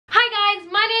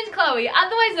Chloe,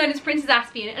 otherwise known as Princess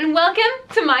Aspien, and welcome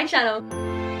to my channel.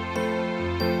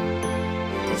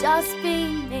 Just be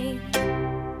me.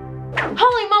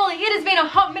 Holy moly, it has been a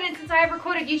hot minute since I have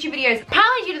recorded YouTube videos,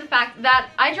 partly due to the fact that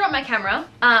I dropped my camera,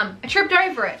 I tripped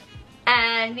over it,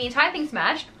 and the entire thing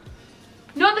smashed.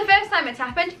 Not the first time it's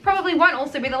happened, probably won't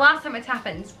also be the last time it's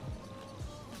happened.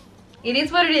 It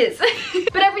is what it is.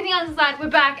 But everything else aside, we're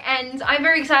back and I'm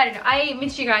very excited. I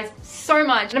missed you guys so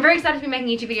much and I'm very excited to be making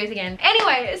YouTube videos again.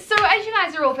 Anyway, so as you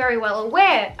guys are all very well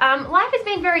aware, life has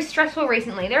been very stressful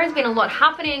recently. There has been a lot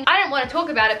happening. I don't want to talk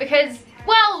about it because,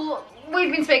 well,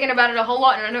 we've been speaking about it a whole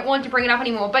lot and I don't want to bring it up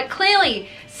anymore. But clearly,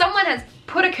 someone has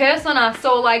put a curse on us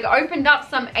or like opened up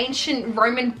some ancient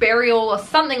Roman burial or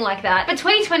something like that. But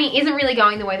 2020 isn't really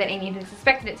going the way that any of us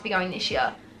expected it to be going this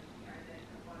year.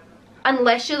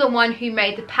 Unless you're the one who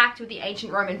made the pact with the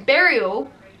ancient Roman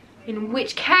burial, in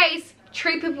which case,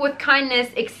 treat people with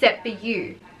kindness except for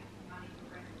you.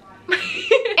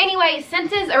 Anyway,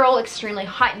 senses are all extremely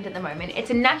heightened at the moment. It's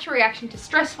a natural reaction to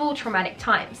stressful, traumatic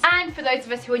times. And for those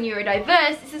of us who are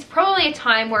neurodiverse, this is probably a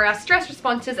time where our stress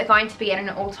responses are going to be at an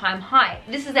all-time high.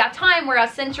 This is our time where our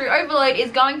sensory overload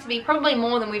is going to be probably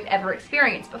more than we've ever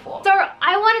experienced before. So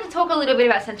I wanted to talk a little bit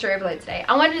about sensory overload today.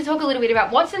 I wanted to talk a little bit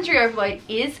about what sensory overload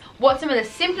is, what some of the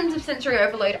symptoms of sensory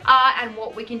overload are, and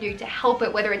what we can do to help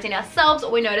it, whether it's in ourselves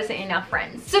or we notice it in our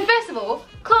friends. So first of all,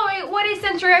 Chloe, what is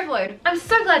sensory overload? I'm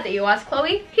so glad that you asked,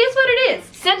 Chloe. Here's what it is.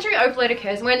 Sensory overload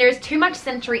occurs when there is too much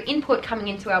sensory input coming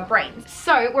into our brains.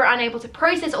 So we're unable to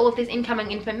process all of this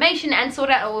incoming information and sort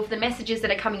out all of the messages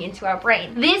that are coming into our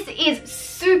brain. This is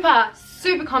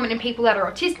super common in people that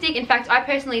are autistic. In fact, I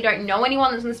personally don't know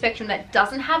anyone that's on the spectrum that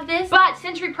doesn't have this. But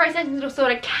sensory processing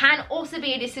disorder can also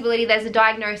be a disability. There's a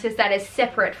diagnosis that is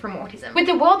separate from autism. With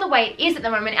the world the way it is at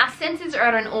the moment, our senses are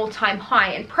at an all-time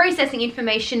high and processing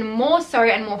information more so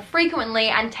and more frequently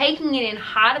and taking it in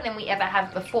harder than we ever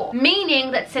have before.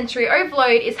 Meaning that sensory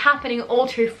overload is happening all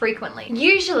too frequently.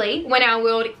 Usually, when our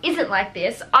world isn't like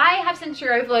this, I have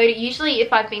sensory overload usually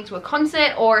if I've been to a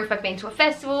concert or if I've been to a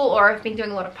festival or I've been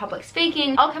doing a lot of public speaking.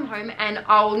 I'll come home and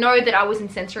I'll know that I was in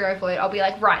sensory overload. I'll be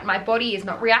like, right, my body is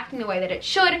not reacting the way that it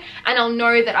should, and I'll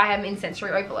know that I am in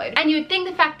sensory overload. And you would think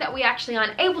the fact that we actually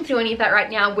aren't able to do any of that right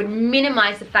now would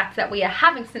minimize the fact that we are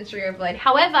having sensory overload.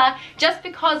 However, just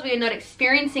because we are not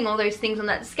experiencing all those things on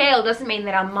that scale doesn't mean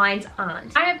that our minds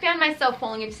aren't. I have found myself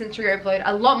falling into sensory overload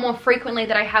a lot more frequently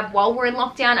than I have while we're in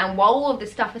lockdown and while all of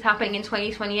this stuff is happening in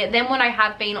 2020 than what I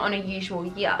have been on a usual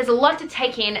year. There's a lot to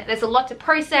take in, there's a lot to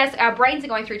process, our brains are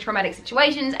going through traumatic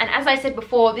situations, and as I said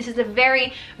before, this is a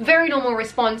very normal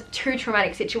response to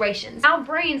traumatic situations. Our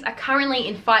brains are currently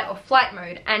in fight or flight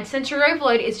mode, and sensory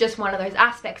overload is just one of those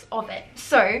aspects of it.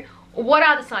 So what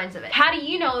are the signs of it? How do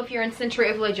you know if you're in sensory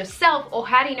overload yourself, or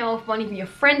how do you know if one of your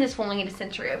friends is falling into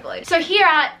sensory overload? So here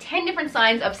are 10 different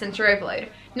signs of sensory overload.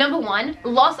 Number 1,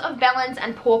 loss of balance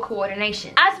and poor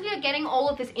coordination. As we are getting all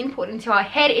of this input into our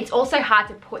head, it's also hard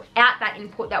to put out that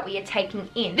input that we are taking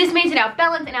in. This means that our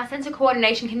balance and our sense of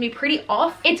coordination can be pretty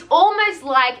off. It's almost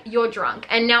like you're drunk.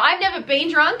 And now I've never been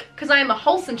drunk because I am a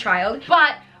wholesome child,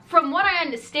 but from what I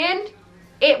understand,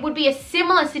 it would be a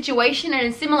similar situation and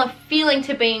a similar feeling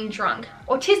to being drunk.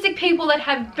 Autistic people that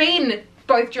have been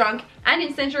both drunk and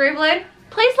in sensory overload,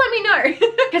 please let me know.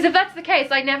 Because if that's the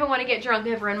case, I never want to get drunk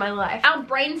ever in my life. Our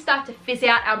brains start to fizz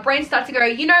out. Our brains start to go,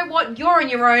 you know what, you're on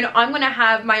your own. I'm going to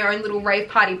have my own little rave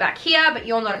party back here, but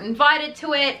you're not invited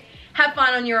to it. Have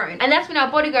fun on your own. And that's when our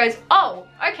body goes, oh,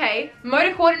 okay,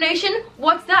 motor coordination,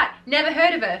 what's that? Never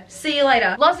heard of it. See you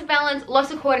later. Loss of balance, loss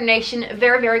of coordination,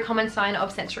 very common sign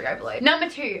of sensory overload. Number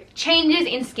 2, changes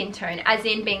in skin tone, as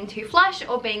in being too flush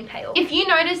or being pale. If you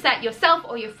notice that yourself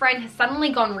or your friend has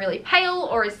suddenly gone really pale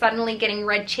or is suddenly getting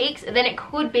red cheeks, then it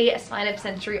could be a sign of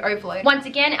sensory overload. Once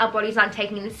again, our bodies aren't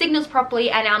taking in the signals properly,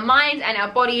 and our minds and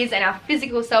our bodies and our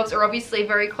physical selves are obviously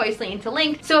very closely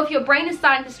interlinked. So if your brain is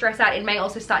starting to stress out, it may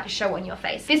also start to show on your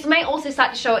face. This may also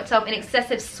start to show itself in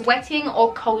excessive sweating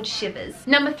or cold shivers.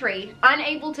 Number 3,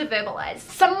 unable to verbalize.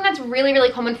 Something that's really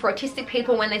common for autistic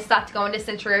people when they start to go into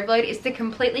sensory overload is to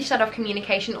completely shut off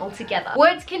communication altogether.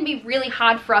 Words can be really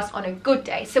hard for us on a good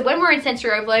day. So when we're in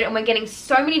sensory overload and we're getting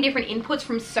so many different inputs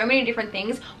from so many different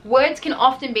things, words can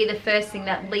often be the first thing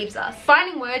that leaves us.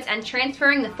 Finding words and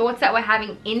transferring the thoughts that we're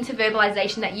having into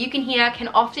verbalization that you can hear can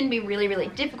often be really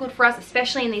difficult for us,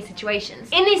 especially in these situations.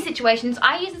 In these situations,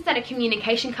 I use a set of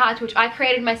communication cards which I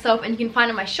created myself, and you can find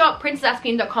on my shop,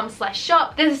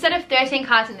 princessaspien.com/shop. There's a set of 13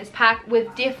 cards in this pack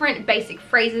with different basic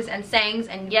phrases and sayings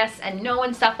and yes and no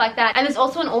and stuff like that. And there's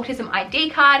also an autism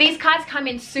ID card. These cards come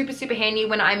in super handy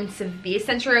when I'm in severe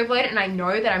sensory overload and I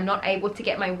know that I'm not able to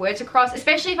get my words across,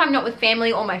 especially if I'm not with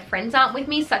family or my friends aren't with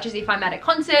me, such as if I'm at a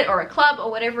concert or a club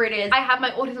or whatever it is. I have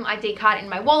my autism ID card in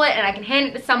my wallet and I can hand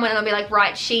it to someone and they'll be like,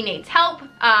 right, she needs help,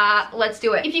 let's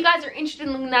do it. If you guys are interested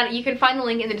in that, you can find the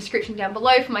link in the description down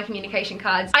below for my communication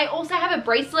cards. I also have a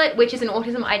bracelet, which is an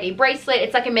autism ID bracelet.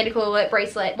 It's like a medical alert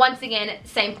bracelet. Once again,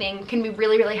 same thing, can be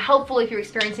really helpful if you're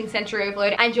experiencing sensory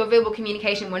overload, and your verbal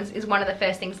communication is one of the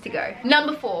first things to go.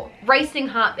 Number 4, racing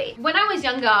heartbeat. When I was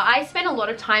younger, I spent a lot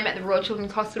of time at the Royal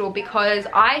Children's Hospital because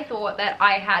I thought that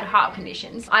I had heart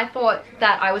conditions. I thought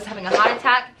that I was having a heart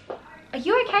attack. Are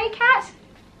you okay, cat?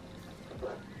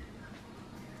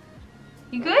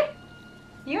 You good?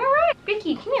 You alright?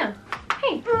 Vicky, come here.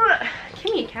 Hey,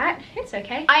 come here, cat. It's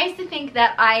okay. I used to think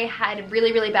that I had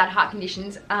really bad heart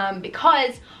conditions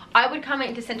because I would come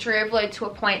into sensory overload to a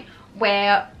point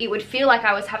where it would feel like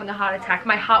I was having a heart attack.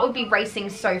 My heart would be racing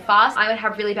so fast. I would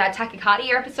have really bad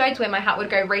tachycardia episodes where my heart would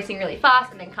go racing really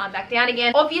fast and then calm back down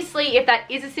again. Obviously, if that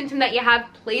is a symptom that you have,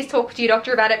 please talk to your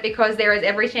doctor about it because there is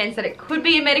every chance that it could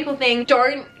be a medical thing.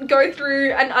 Don't go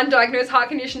through an undiagnosed heart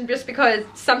condition just because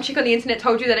some chick on the internet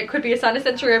told you that it could be a sign of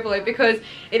sensory overload, because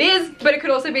it is, but it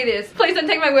could also be this. Please don't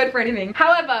take my word for anything.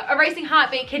 However, a racing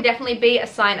heartbeat can definitely be a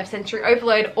sign of sensory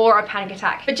overload or a panic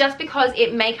attack. But just because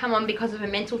it may come on because of a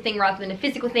mental thing rather than a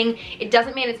physical thing, it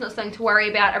doesn't mean it's not something to worry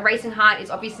about. A racing heart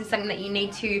is obviously something that you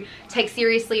need to take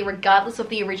seriously regardless of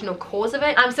the original cause of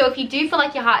it. So if you do feel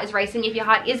like your heart is racing, if your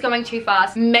heart is going too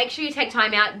fast, make sure you take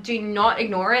time out. Do not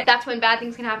ignore it. That's when bad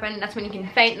things can happen. That's when you can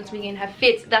faint. That's when you can have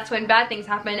fits. That's when bad things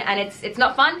happen, and it's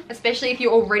not fun, especially if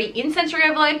you're already in sensory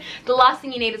overload. The last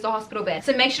thing you need is a hospital bed.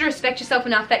 So make sure to respect yourself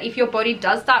enough that if your body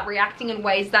does start reacting in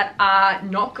ways that are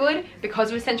not good because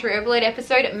of a sensory overload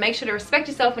episode, make sure to respect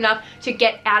yourself enough to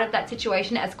get out of that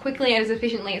situation as quickly and as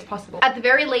efficiently as possible. At the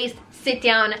very least, sit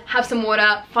down, have some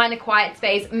water, find a quiet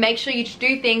space, make sure you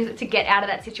do things to get out of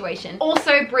that situation.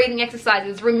 Also, breathing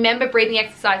exercises. Remember breathing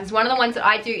exercises. One of the ones that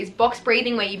I do is box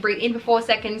breathing, where you breathe in for 4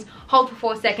 seconds, hold for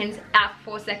 4 seconds, out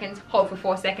for 4 seconds, hold for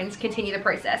 4 seconds, continue the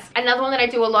process. Another one that I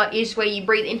do a lot is where you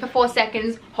breathe in for 4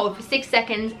 seconds, hold for 6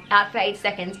 seconds, out for 8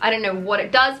 seconds. I don't know what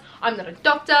it does. I'm not a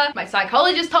doctor. My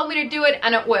psychologist told me to do it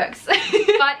and it works.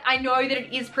 But I know that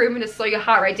it is proven to slow your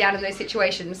heart rate down in those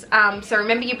situations. So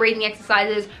remember your breathing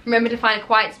exercises, remember to find a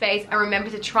quiet space, and remember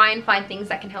to try and find things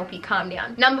that can help you calm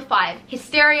down. Number 5,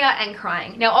 hysteria and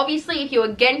crying. Now obviously if you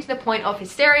are getting to the point of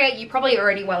hysteria, you're probably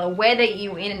already well aware that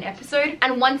you're in an episode.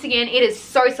 And once again, it is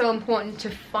so important to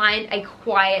find a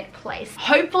quiet place.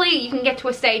 Hopefully you can get to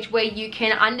a stage where you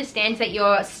can understand that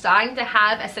you're starting to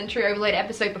have a sensory overload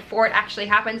episode before it actually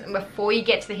happens and before you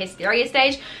get to the hysteria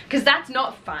stage, because that's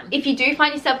not fun. If you do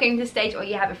find yourself getting to the stage, or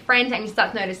you have a friend and you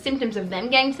start to notice symptoms of them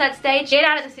getting to that stage, get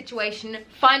out of the situation,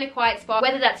 find a quiet spot,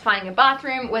 whether that's finding a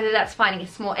bathroom, whether that's finding a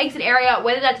small exit area,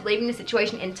 whether that's leaving the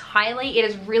situation entirely. It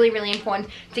is really important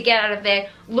to get out of there.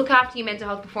 Look after your mental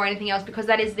health before anything else, because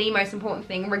that is the most important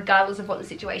thing regardless of what the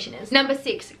situation is. Number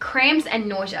 6, cramps and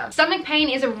nausea. Stomach pain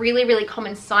is a really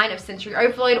common sign of sensory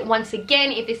overload. Once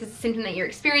again, if this is a symptom that you're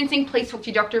experiencing, please talk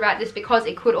to your doctor about this, because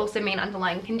it could also mean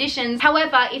underlying conditions.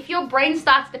 However, if your brain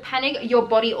starts to panic, your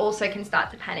body also can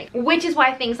start to panic, which is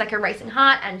why things like a racing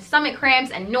heart and stomach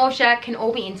cramps and nausea can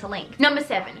all be interlinked. Number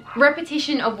 7,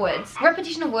 repetition of words.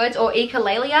 Repetition of words, or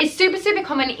echolalia, is super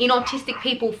common in autistic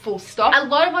people, full stop. A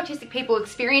lot of autistic people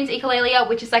experience echolalia,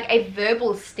 which is like a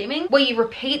verbal stimming where you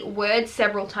repeat words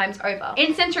several times over.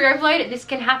 In sensory overload, this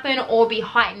can happen or be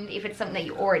heightened if it's something that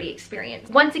you already experience.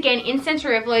 Once again, in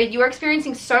sensory overload, you are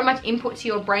experiencing so much input to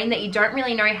your brain that you don't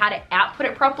really know how to output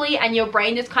it properly, and your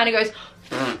brain just kind of goes.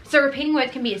 So repeating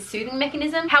words can be a soothing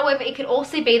mechanism. However, it could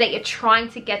also be that you're trying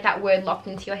to get that word locked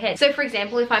into your head. So for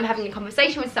example, if I'm having a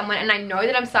conversation with someone and I know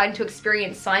that I'm starting to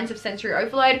experience signs of sensory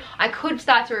overload, I could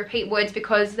start to repeat words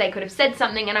because they could have said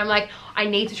something and I'm like, I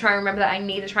need to try and remember that, I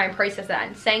need to try and process that,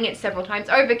 and saying it several times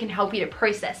over can help you to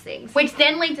process things. Which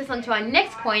then leads us on to our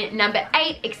next point, number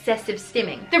 8, excessive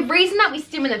stimming. The reason that we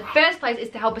stim in the first place is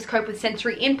to help us cope with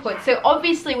sensory input, so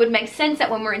obviously it would make sense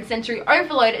that when we're in sensory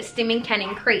overload, stimming can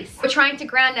increase. We're trying to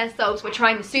ground ourselves, we're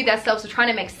trying to soothe ourselves, we're trying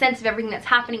to make sense of everything that's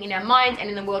happening in our minds and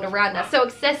in the world around us. So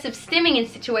excessive stimming in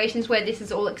situations where this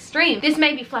is all extreme. This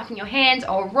may be flapping your hands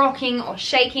or rocking or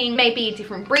shaking, maybe a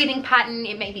different breathing pattern,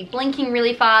 it may be blinking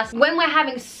really fast. When we're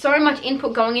having so much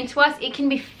input going into us, it can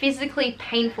be physically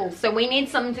painful. So we need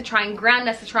something to try and ground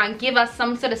us, to try and give us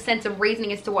some sort of sense of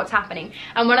reasoning as to what's happening.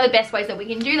 And one of the best ways that we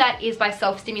can do that is by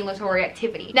self-stimulatory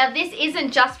activity. Now this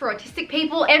isn't just for autistic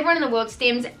people, everyone in the world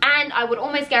stims, and I would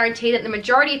almost guarantee that the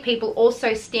majority majority of people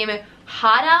also stim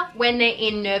harder when they're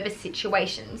in nervous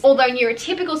situations. Although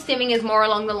neurotypical stimming is more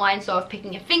along the lines of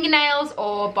picking your fingernails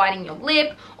or biting your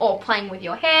lip or playing with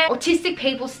your hair, autistic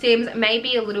people's stims may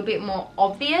be a little bit more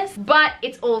obvious, but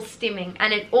it's all stimming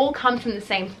and it all comes from the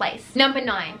same place. Number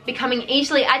 9, becoming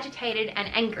easily agitated and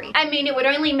angry. I mean, it would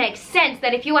only make sense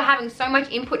that if you were having so much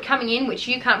input coming in which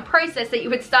you can't process, that you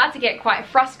would start to get quite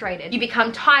frustrated. You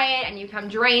become tired and you become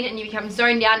drained and you become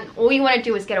zoned out, and all you want to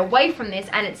do is get away from this,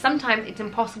 and sometimes it's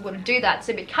impossible to do that.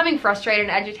 So becoming frustrated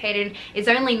and agitated is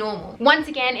only normal. Once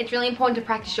again, it's really important to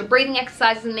practice your breathing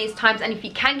exercises in these times, and if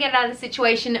you can get out of the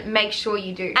situation, make sure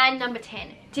you do. And number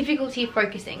 10, difficulty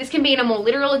focusing. This can be in a more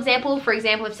literal example. For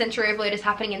example, if sensory overload is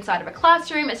happening inside of a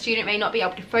classroom, a student may not be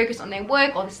able to focus on their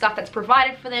work or the stuff that's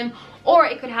provided for them. Or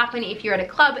it could happen if you're at a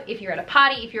club, if you're at a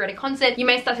party, if you're at a concert. You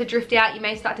may start to drift out, you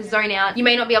may start to zone out, you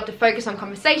may not be able to focus on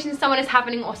conversations someone is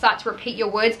having, or start to repeat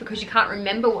your words because you can't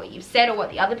remember what you've said or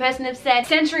what the other person has said.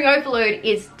 Sensory overload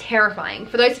is terrifying.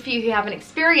 For those of you who haven't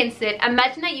experienced it,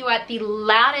 imagine that you are at the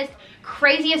loudest,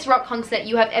 craziest rock concert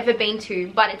you have ever been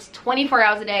to, but it's 24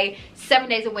 hours a day, 7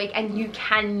 days a week, and you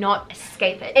cannot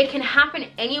escape it. It can happen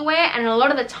anywhere, and a lot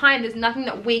of the time there's nothing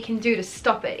that we can do to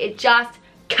stop it. It just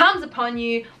comes upon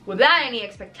you without any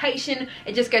expectation.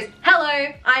 It just goes,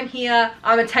 hello, I'm here,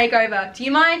 I'm a takeover. Do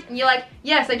you mind? And you're like,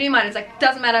 yes, I do mind. It's like,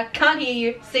 doesn't matter, can't hear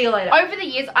you, see you later. Over the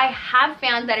years, I have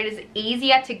found that it is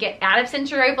easier to get out of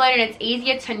sensory overload, and it's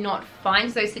easier to not find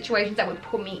those situations that would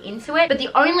put me into it. But the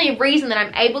only reason that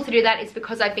I'm able to do that is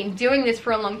because I've been doing this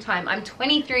for a long time. I'm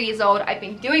 23 years old. I've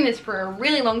been doing this for a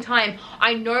really long time.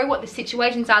 I know what the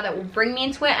situations are that will bring me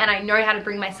into it, and I know how to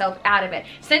bring myself out of it.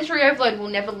 Sensory overload will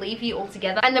never leave you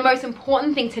altogether. And the most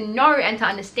important thing to know and to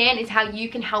understand is how you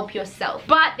can help yourself.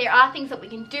 But there are things that we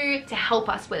can do to help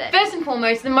us with it. First and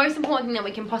foremost, the most important thing that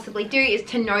we can possibly do is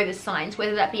to know the signs,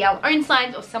 whether that be our own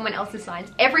signs or someone else's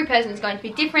signs. Every person is going to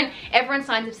be different. Everyone's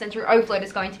signs of sensory overload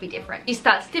is going to be different. You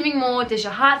start stimming more, does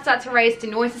your heart start to race,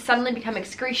 do noises suddenly become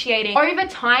excruciating? Over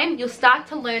time, you'll start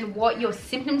to learn what your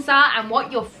symptoms are and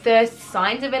what your first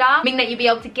signs of it are, meaning that you'll be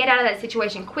able to get out of that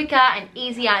situation quicker and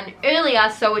easier and earlier,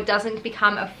 so it doesn't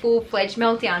become a full-fledged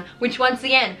meltdown, which once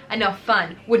again, enough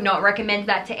fun. Would not recommend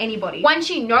that to anybody. Once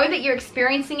you know that you're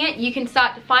experiencing it, you can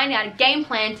start to find out a game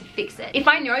plan to fix it. If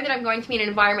I know that I'm going to be in an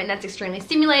environment that's extremely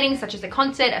stimulating, such as a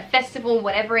concert, a festival,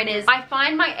 whatever it is, I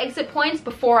find my exit points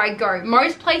before I go.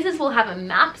 Most places will have a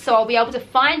map, so I'll be able to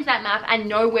find that map and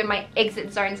know where my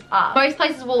exit zones are. Most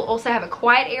places will also have a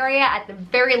quiet area. At the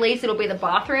very least, it'll be the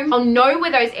bathroom. I'll know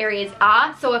where those areas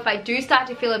are, so if I do start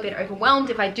to feel a bit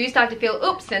overwhelmed, if I do start to feel,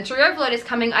 oops, sensory overload is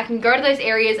coming, I can go to those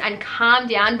areas and calm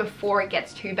down before it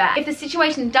gets too bad. If the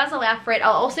situation does allow for it,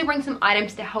 I'll also bring some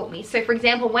items to help me. So for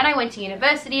example, when I went to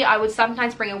university, I would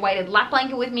sometimes bring a weighted lap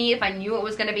blanket with me if I knew it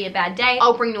was going to be a bad day.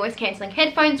 I'll bring noise cancelling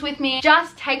headphones with me,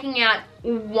 just taking out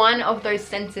one of those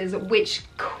senses which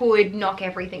could knock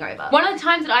everything over. One of the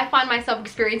times that I find myself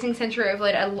experiencing sensory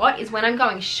overload a lot is when I'm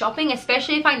going shopping,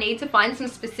 especially if I need to find some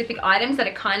specific items that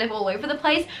are kind of all over the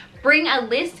place. Bring a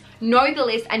list, know the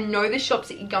list, and know the shops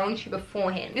that you're going to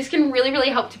beforehand. This can really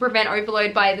help to prevent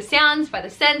overload by the sounds, by the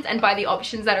scents, and by the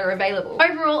options that are available.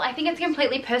 Overall, I think it's a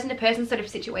completely person-to-person sort of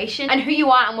situation, and who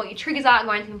you are and what your triggers are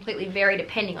going to completely vary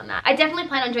depending on that. I definitely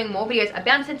plan on doing more videos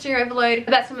about sensory overload,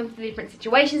 about some of the different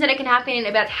situations that it can happen in,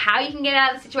 about how you can get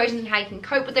out of the situations and how you can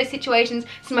cope with those situations,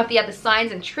 some of the other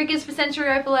signs and triggers for sensory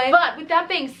overload. But with that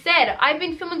being said, I've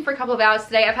been filming for a couple of hours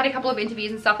today. I've had a couple of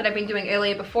interviews and stuff that I've been doing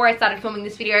earlier before I started filming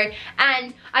this video,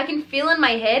 and I can feel in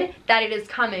my head that it is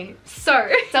coming. So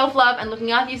self-love and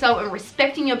looking after yourself and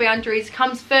respecting your boundaries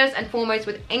comes first and foremost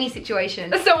with any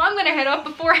situation. So I'm gonna head off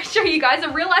before I show you guys a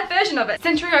real life version of it.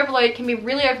 Sensory overload can be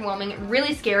really overwhelming,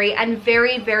 really scary, and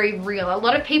very real. A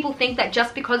lot of people think that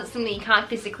just because it's something that you can't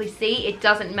physically see, it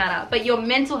doesn't matter. But your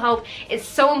mental health is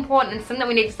so important and something that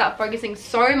we need to start focusing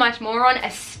so much more on,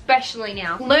 especially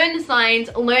now. Learn the signs,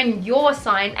 learn your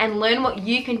sign, and learn what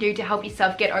you can do to help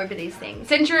yourself get over these things.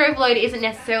 Sensory overload isn't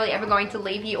necessarily ever going to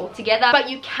leave you altogether, but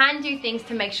you can do things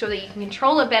to make sure that you can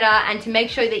control it better and to make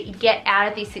sure that you get out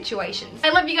of these situations. I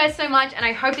love you guys so much, and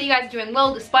I hope that you guys are doing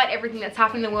well despite everything that's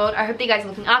happening in the world. I hope that you guys are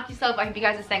looking after yourself. I hope you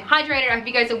guys are staying hydrated. I hope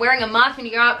you guys are wearing a mask when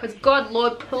you go out, because God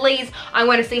Lord, please, I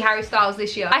want to see Harry Styles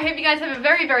this year. I hope you guys have a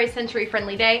very sensory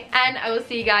friendly day, and I will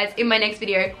see you guys in my next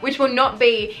video, which will not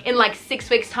be in like 6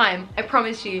 weeks time, I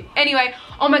promise you. Anyway,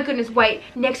 oh my goodness, wait,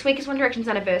 next week is One Direction's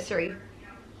anniversary.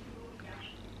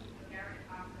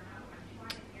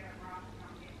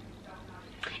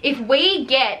 If we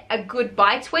get a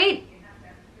goodbye tweet,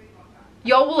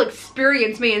 y'all will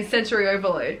experience me in sensory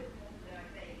overload.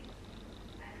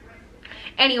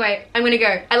 Anyway, I'm gonna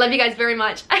go. I love you guys very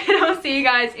much, and I'll see you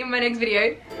guys in my next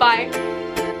video. Bye.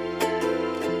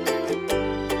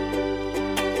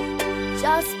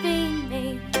 Just be